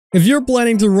If you're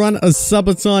planning to run a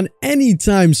subathon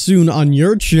anytime soon on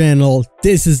your channel,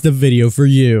 this is the video for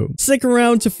you. Stick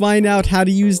around to find out how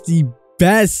to use the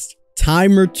best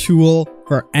timer tool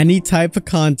for any type of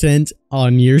content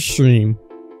on your stream.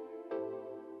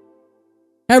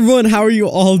 Hey everyone, how are you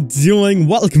all doing?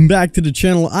 Welcome back to the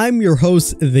channel. I'm your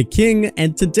host, The King,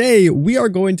 and today we are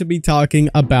going to be talking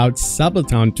about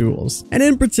subathon tools. And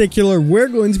in particular, we're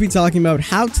going to be talking about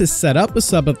how to set up a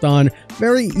subathon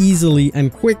very easily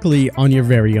and quickly on your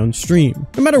very own stream.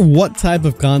 No matter what type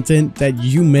of content that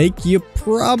you make, you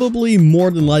probably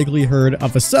more than likely heard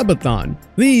of a subathon.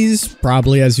 These,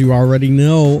 probably as you already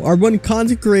know, are when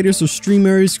content creators or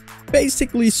streamers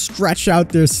basically stretch out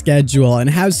their schedule and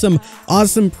have some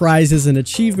awesome prizes and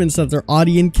achievements that their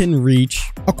audience can reach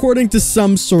according to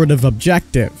some sort of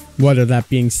objective, whether that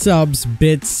being subs,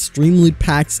 bits, Streamloot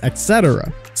packs,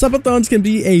 etc. Subathons can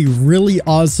be a really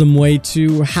awesome way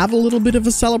to have a little bit of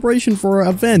a celebration for an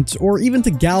event, or even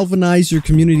to galvanize your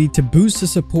community to boost the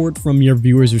support from your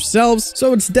viewers yourselves.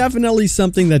 So it's definitely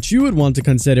something that you would want to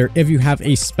consider if you have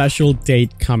a special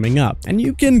date coming up. And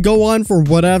you can go on for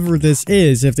whatever this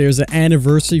is. If there's an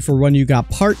anniversary for when you got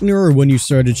partner or when you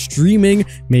started streaming,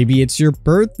 maybe it's your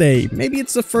birthday, maybe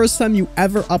it's the first time you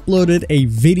ever uploaded a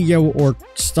video or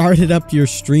started up your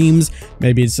streams,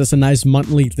 maybe it's just a nice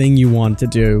monthly thing you want to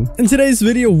do. In today's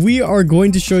video, we are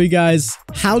going to show you guys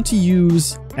how to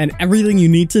use and everything you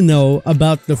need to know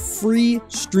about the free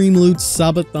Streamloots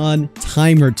Subathon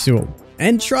timer tool.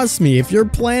 And trust me, if you're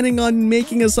planning on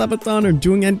making a subathon or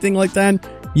doing anything like that,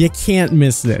 you can't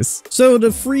miss this. So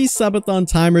the free subathon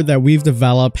timer that we've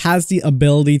developed has the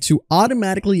ability to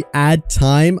automatically add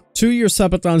time to your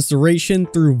subathon's duration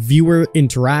through viewer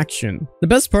interaction. The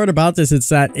best part about this is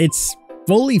that it's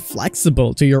fully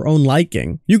flexible to your own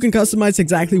liking. You can customize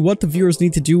exactly what the viewers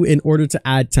need to do in order to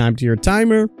add time to your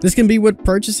timer. This can be with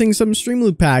purchasing some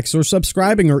Streamloot packs or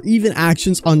subscribing, or even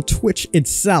actions on Twitch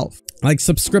itself, like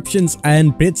subscriptions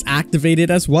and bits activated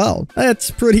as well.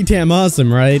 That's pretty damn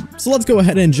awesome, right? So let's go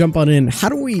ahead and jump on in. How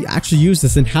do we actually use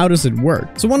this and how does it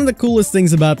work? So one of the coolest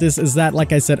things about this is that,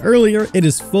 like I said earlier, it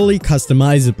is fully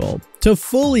customizable. To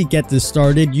fully get this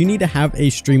started, you need to have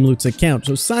a Streamloots account.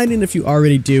 So sign in if you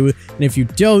already do, and if you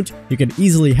don't, you can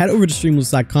easily head over to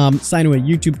streamloots.com, sign in with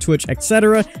YouTube, Twitch,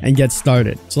 etc., and get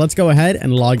started. So let's go ahead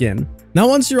and log in. Now,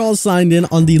 once you're all signed in,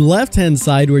 on the left-hand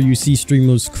side where you see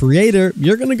Streamloots Creator,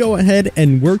 you're going to go ahead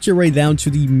and work your way down to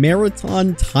the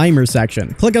Marathon Timer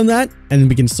section. Click on that, and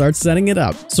we can start setting it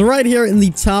up. So right here in the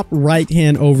top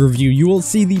right-hand overview, you will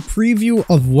see the preview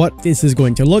of what this is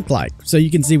going to look like. So you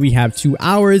can see we have 2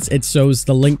 hours. It shows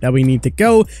the link that we need to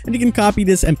go, and you can copy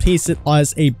this and paste it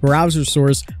as a browser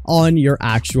source on your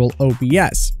actual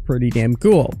OBS. Pretty damn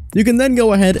cool. You can then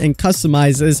go ahead and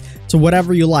customize this to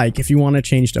whatever you like. If you want to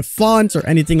change the font or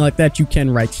anything like that, you can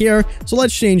right here. So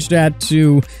let's change that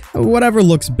to whatever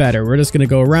looks better. We're just going to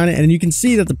go around it, and you can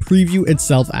see that the preview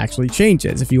itself actually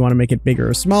changes. If you want to make it bigger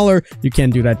or smaller, you can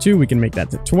do that too. We can make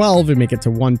that to 12 and make it to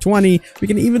 120. We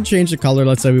can even change the color.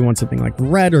 Let's say we want something like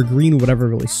red or green, whatever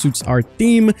really suits our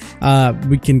theme.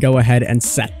 We can go ahead and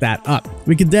set that up.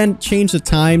 We can then change the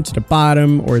time to the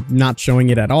bottom, or not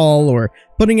showing it at all, or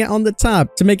putting it on the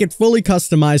top to make it fully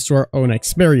customized to our own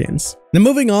experience. Now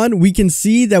moving on, we can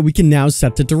see that we can now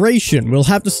set the duration. We'll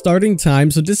have the starting time.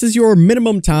 So this is your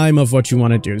minimum time of what you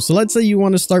want to do. So let's say you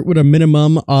want to start with a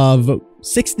minimum of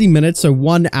 60 minutes, so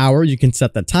 1 hour. You can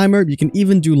set the timer. You can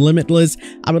even do limitless.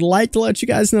 I would like to let you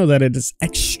guys know that it is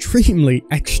extremely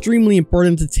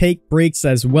important to take breaks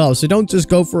as well. So don't just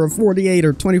go for a 48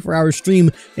 or 24-hour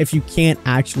stream if you can't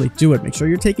actually do it. Make sure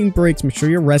you're taking breaks. Make sure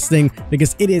you're resting,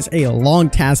 because it is a long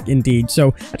task indeed.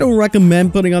 So I don't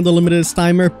recommend putting on the limitless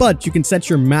timer, but you can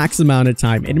set your max amount of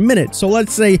time in minutes. So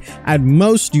let's say at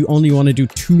most you only want to do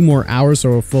 2 more hours,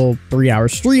 or a full 3-hour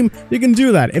stream. You can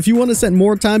do that. If you want to set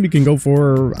more time, you can go for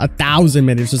 1,000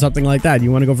 minutes or something like that.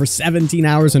 You want to go for 17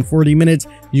 hours and 40 minutes,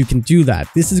 you can do that.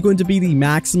 This is going to be the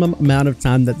maximum amount of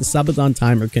time that the subathon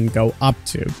timer can go up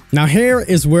to. Now here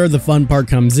is where the fun part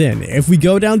comes in. If we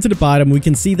go down to the bottom, we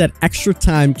can see that extra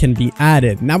time can be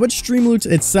added. Now with Streamloots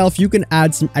itself, you can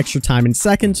add some extra time in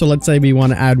seconds. So let's say we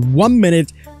want to add 1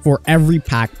 minute for every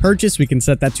pack purchase. We can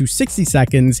set that to 60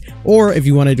 seconds, or if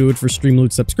you want to do it for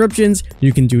Streamloots subscriptions,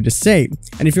 you can do the same.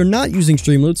 And if you're not using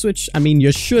Streamloots, which I mean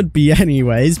you should be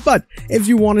anyways, but if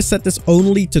you want to set this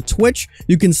only to Twitch,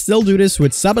 you can still do this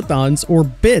with subathons or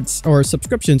bits, or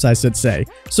subscriptions I should say.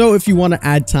 So if you want to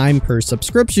add time per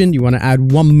subscription, you want to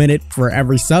add 1 minute for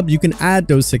every sub, you can add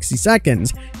those 60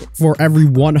 seconds. For every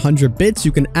 100 bits,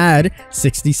 you can add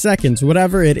 60 seconds.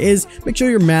 Whatever it is, make sure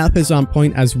your math is on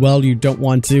point as well. You don't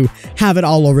want to have it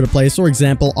all over the place. For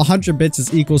example, 100 bits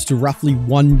is equals to roughly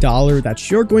 $1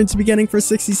 that you're going to be getting for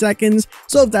 60 seconds.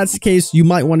 So if that's the case, you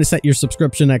might want to set your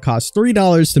subscription that costs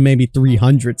 $3 to maybe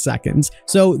 300 seconds.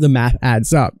 So the math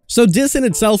adds up. So this in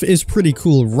itself is pretty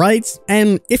cool, right?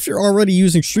 And if you're already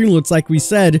using Streamloots, like we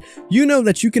said, you know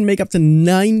that you can make up to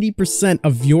 90%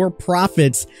 of your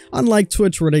profits, unlike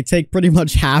Twitch where they take pretty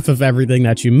much half of everything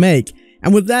that you make.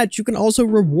 And with that, you can also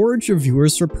reward your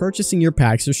viewers for purchasing your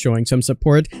packs or showing some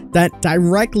support that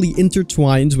directly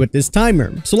intertwines with this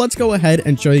timer. So let's go ahead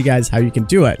and show you guys how you can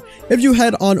do it. If you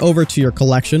head on over to your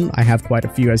collection, I have quite a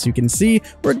few as you can see,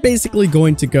 we're basically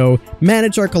going to go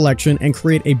manage our collection and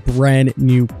create a brand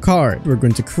new card. We're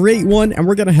going to create one and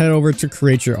we're going to head over to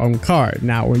create your own card.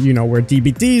 Now, you know, we're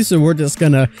DBD, so we're just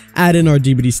going to add in our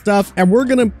DBD stuff and we're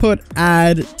going to put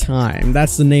add time.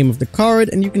 That's the name of the card,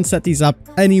 and you can set these up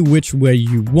any which way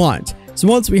you want. So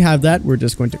once we have that, we're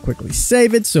just going to quickly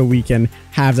save it so we can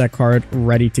have that card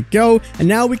ready to go. And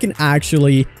now we can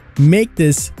actually make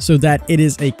this so that it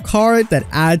is a card that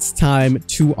adds time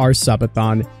to our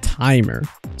Subathon timer.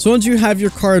 So once you have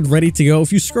your card ready to go,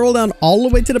 if you scroll down all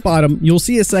the way to the bottom, you'll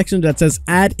see a section that says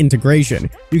add integration.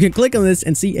 You can click on this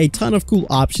and see a ton of cool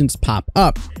options pop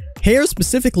up. Here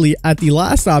specifically at the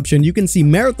last option, you can see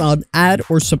marathon, add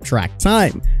or subtract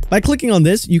time. By clicking on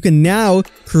this, you can now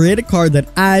create a card that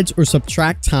adds or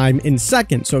subtract time in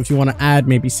seconds. So if you want to add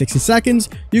maybe 60 seconds,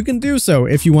 you can do so.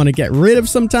 If you want to get rid of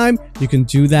some time, you can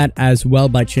do that as well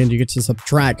by changing it to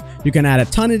subtract. You can add a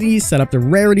ton of these, set up the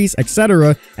rarities,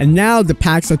 etc. And now the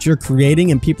packs that you're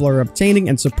creating and people are obtaining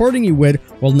and supporting you with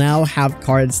will now have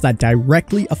cards that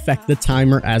directly affect the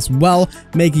timer as well,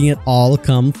 making it all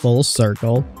come full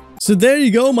circle. So there you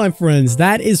go, my friends.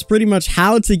 That is pretty much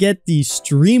how to get the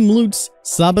Streamloots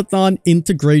Subathon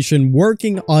integration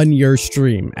working on your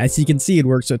stream. As you can see, it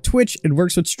works with Twitch, it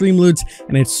works with Streamloots,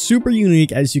 and it's super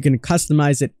unique as you can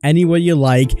customize it any way you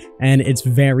like, and it's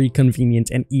very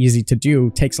convenient and easy to do.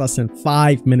 It takes less than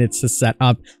 5 minutes to set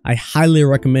up. I highly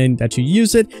recommend that you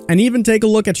use it, and even take a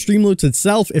look at Streamloots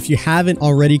itself if you haven't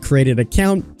already created an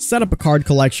account, set up a card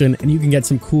collection, and you can get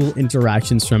some cool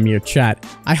interactions from your chat.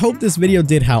 I hope this video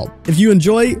did help. If you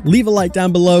enjoy, leave a like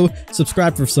down below,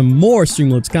 subscribe for some more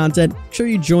Streamloots content, make sure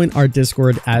you join our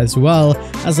Discord as well.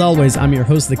 As always, I'm your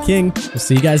host, The King. We'll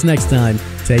see you guys next time.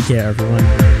 Take care,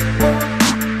 everyone.